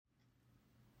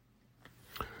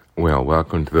Well,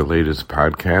 welcome to the latest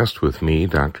podcast with me,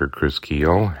 Dr. Chris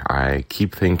Keel. I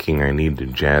keep thinking I need to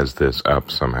jazz this up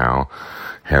somehow,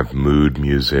 have mood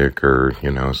music or,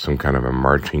 some kind of a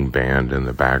marching band in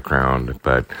the background,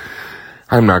 but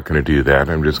I'm not going to do that.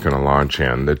 I'm just going to launch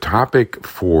in. The topic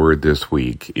for this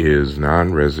week is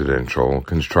non-residential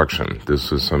construction.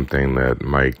 This is something that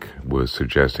Mike was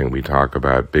suggesting we talk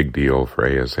about. Big deal for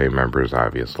ASA members,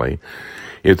 obviously.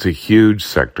 It's a huge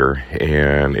sector,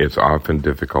 and it's often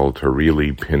difficult to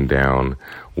really pin down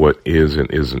what is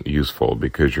and isn't useful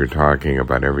because you're talking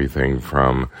about everything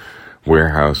from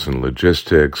warehouse and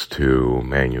logistics to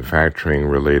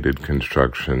manufacturing-related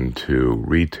construction to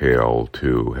retail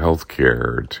to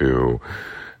healthcare to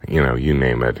you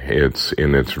name it.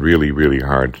 It's really, really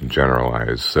hard to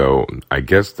generalize. So I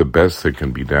guess the best that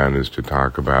can be done is to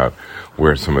talk about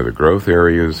where some of the growth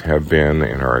areas have been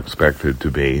and are expected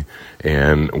to be,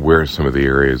 and where some of the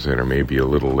areas that are maybe a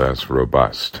little less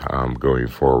robust going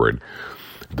forward.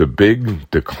 The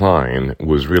big decline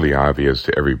was really obvious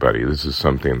to everybody. This is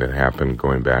something that happened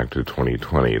going back to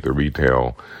 2020. The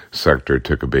retail sector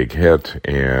took a big hit,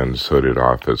 and so did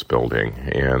office building.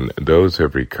 And those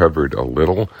have recovered a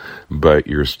little, but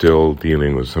you're still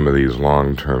dealing with some of these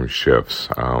long-term shifts.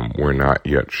 We're not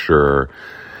yet sure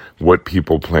what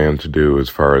people plan to do as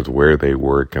far as where they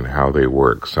work and how they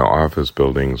work. So office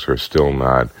buildings are still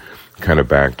not kind of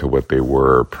back to what they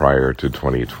were prior to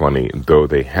 2020, though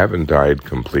they haven't died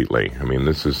completely. I mean,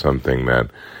 this is something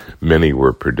that many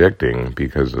were predicting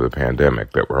because of the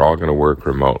pandemic, that we're all going to work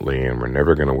remotely and we're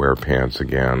never going to wear pants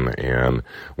again, and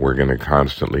we're going to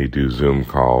constantly do Zoom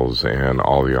calls, and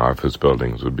all the office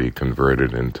buildings would be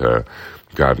converted into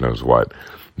God knows what.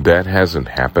 That hasn't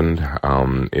happened.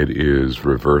 It is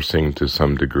reversing to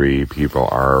some degree. People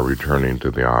are returning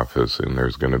to the office, and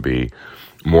there's going to be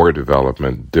more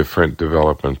development, different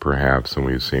development perhaps than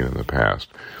we've seen in the past.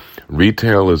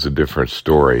 Retail is a different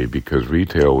story because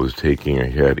retail was taking a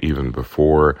hit even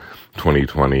before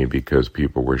 2020 because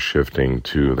people were shifting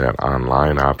to that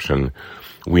online option.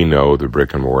 We know the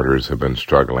brick and mortars have been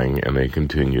struggling, and they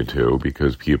continue to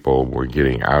because people were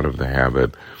getting out of the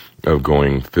habit of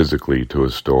going physically to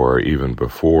a store even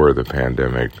before the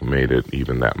pandemic made it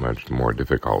even that much more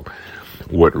difficult.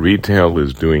 What retail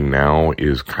is doing now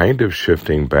is kind of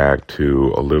shifting back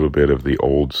to a little bit of the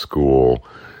old school.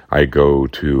 I go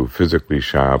to physically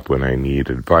shop when I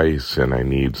need advice and I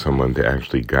need someone to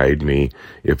actually guide me.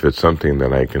 If it's something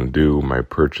that I can do my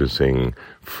purchasing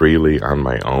freely on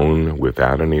my own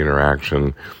without any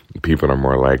interaction, people are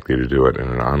more likely to do it in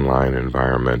an online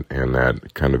environment, and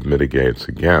that kind of mitigates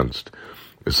against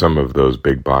some of those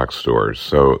big box stores.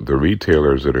 So the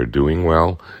retailers that are doing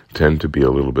well tend to be a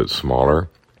little bit smaller.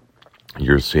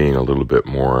 You're seeing a little bit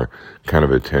more kind of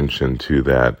attention to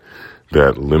that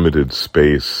limited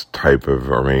space type of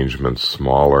arrangements,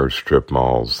 smaller strip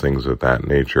malls, things of that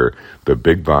nature. The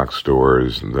big box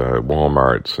stores, the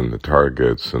Walmarts and the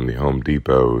Targets and the Home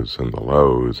Depots and the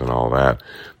Lowe's and all that,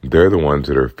 they're the ones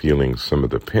that are feeling some of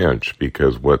the pinch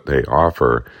because what they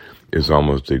offer is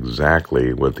almost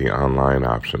exactly what the online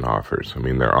option offers. I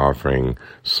mean, they're offering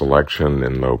selection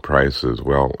and low prices.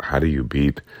 Well, how do you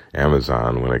beat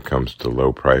Amazon when it comes to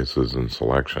low prices and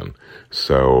selection?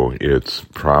 So it's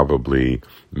probably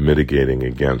mitigating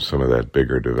against some of that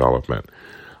bigger development.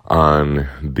 On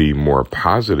the more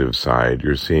positive side,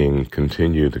 you're seeing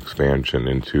continued expansion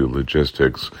into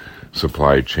logistics,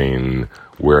 supply chain,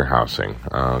 warehousing.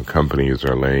 Companies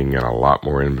are laying in a lot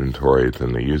more inventory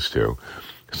than they used to.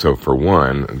 So for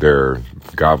one, they're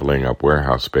gobbling up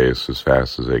warehouse space as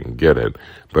fast as they can get it,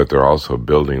 but they're also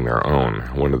building their own.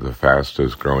 One of the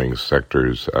fastest growing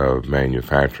sectors of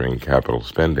manufacturing capital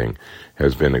spending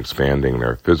has been expanding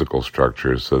their physical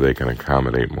structures so they can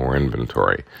accommodate more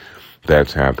inventory.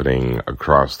 That's happening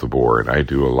across the board. I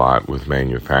do a lot with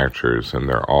manufacturers, and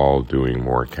they're all doing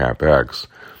more CapEx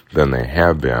than they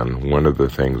have been. One of the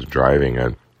things driving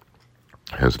it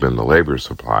has been the labor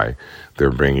supply.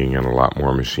 They're bringing in a lot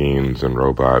more machines and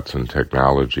robots and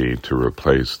technology to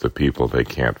replace the people they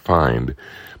can't find,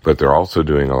 but they're also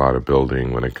doing a lot of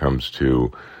building when it comes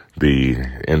to the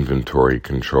inventory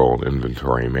control,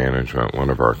 inventory management. One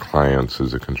of our clients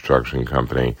is a construction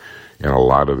company, and a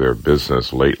lot of their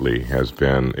business lately has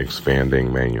been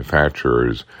expanding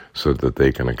manufacturers so that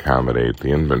they can accommodate the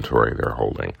inventory they're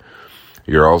holding.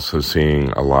 You're also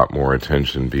seeing a lot more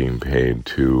attention being paid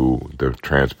to the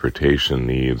transportation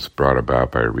needs brought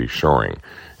about by reshoring.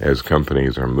 As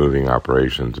companies are moving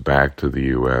operations back to the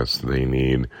U.S., they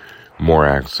need more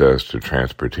access to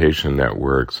transportation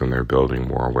networks, and they're building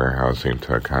more warehousing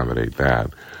to accommodate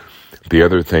that. The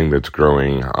other thing that's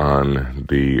growing on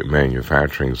the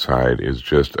manufacturing side is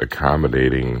just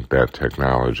accommodating that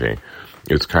technology.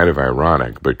 It's kind of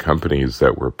ironic, but companies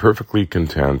that were perfectly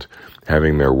content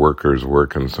having their workers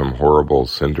work in some horrible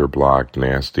cinder block,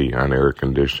 nasty,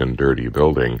 unair-conditioned, dirty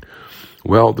building,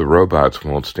 well, the robots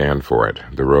won't stand for it.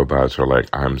 The robots are like,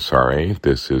 I'm sorry,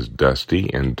 this is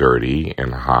dusty and dirty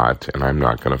and hot, and I'm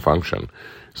not going to function.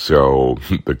 So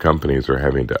the companies are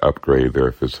having to upgrade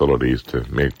their facilities to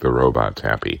make the robots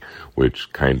happy,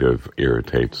 which kind of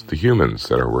irritates the humans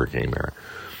that are working there.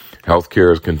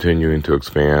 Healthcare is continuing to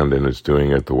expand, and it's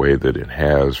doing it the way that it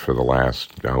has for the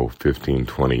last 15,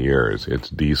 20 years. It's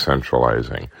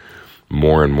decentralizing.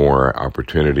 More and more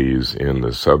opportunities in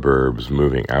the suburbs,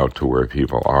 moving out to where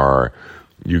people are.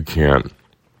 You can't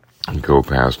go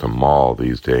past a mall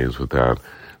these days without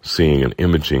seeing an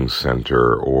imaging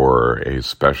center or a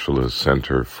specialist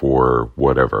center for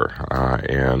whatever.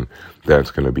 And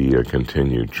that's going to be a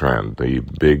continued trend. The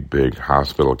big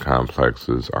hospital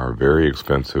complexes are very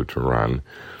expensive to run.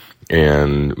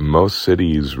 And most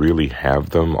cities really have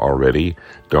them already,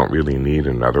 don't really need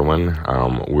another one.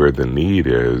 Where the need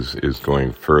is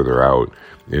going further out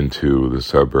into the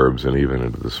suburbs and even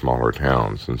into the smaller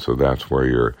towns. And so that's where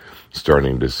you're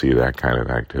starting to see that kind of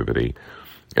activity.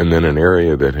 And then an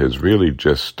area that has really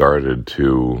just started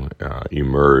to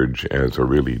emerge as a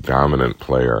really dominant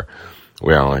player.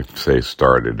 Well, I say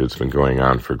started, it's been going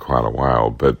on for quite a while,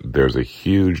 but there's a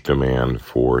huge demand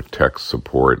for tech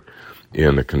support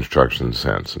in the construction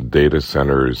sense. Data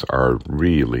centers are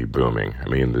really booming. I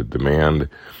mean, the demand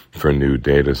for new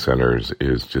data centers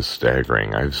is just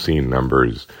staggering. I've seen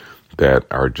numbers that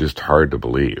are just hard to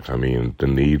believe. I mean, the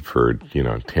need for,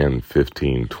 10,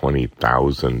 15,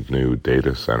 20,000 new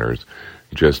data centers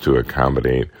just to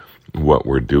accommodate what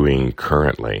we're doing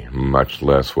currently, much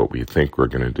less what we think we're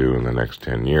going to do in the next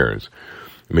 10 years.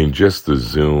 I mean, just the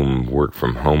Zoom work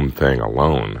from home thing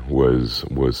alone was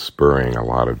spurring a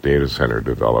lot of data center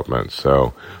development.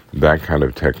 So that kind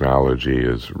of technology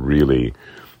is really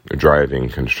driving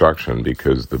construction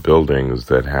because the buildings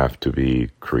that have to be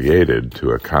created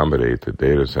to accommodate the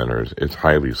data centers, it's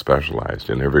highly specialized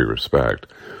in every respect.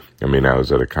 I mean, I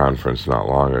was at a conference not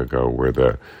long ago where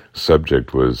the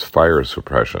subject was fire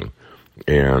suppression,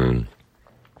 and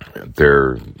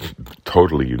they're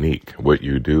totally unique. What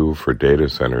you do for data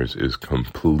centers is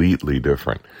completely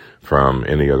different from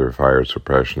any other fire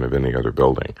suppression of any other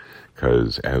building.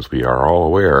 Because as we are all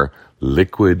aware,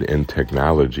 liquid and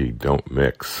technology don't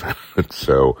mix.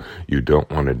 So you don't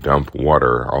want to dump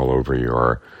water all over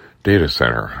your data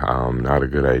center. Not a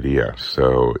good idea.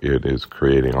 So it is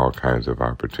creating all kinds of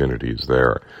opportunities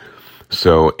there.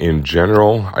 So in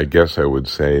general, I guess I would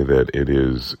say that it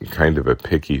is kind of a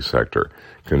picky sector.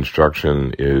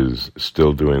 Construction is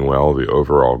still doing well. The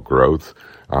overall growth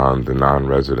on the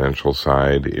non-residential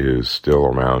side is still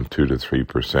around 2 to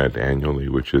 3% annually,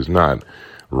 which is not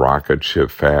rocket ship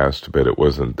fast, but it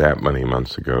wasn't that many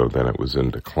months ago. Then it was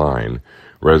in decline.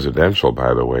 Residential,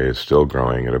 by the way, is still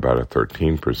growing at about a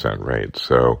 13% rate.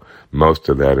 So most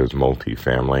of that is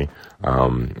multifamily,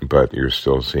 but you're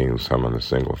still seeing some on the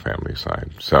single family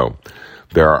side. So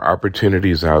there are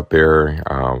opportunities out there.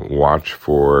 Watch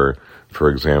for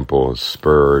example, a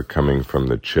spur coming from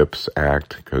the CHIPS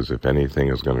Act, because if anything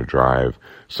is going to drive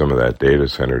some of that data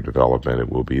center development, it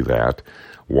will be that.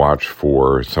 Watch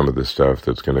for some of the stuff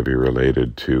that's going to be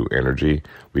related to energy.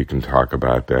 We can talk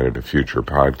about that at a future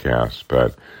podcast,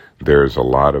 but there's a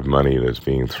lot of money that's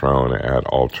being thrown at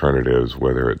alternatives,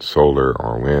 whether it's solar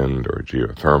or wind or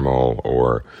geothermal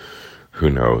or, who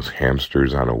knows,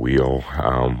 hamsters on a wheel,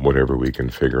 whatever we can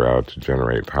figure out to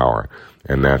generate power.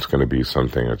 And that's going to be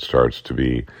something that starts to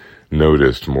be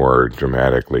noticed more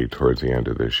dramatically towards the end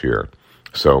of this year.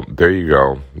 So there you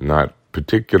go. Not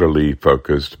particularly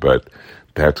focused, but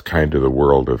that's kind of the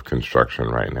world of construction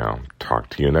right now. Talk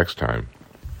to you next time.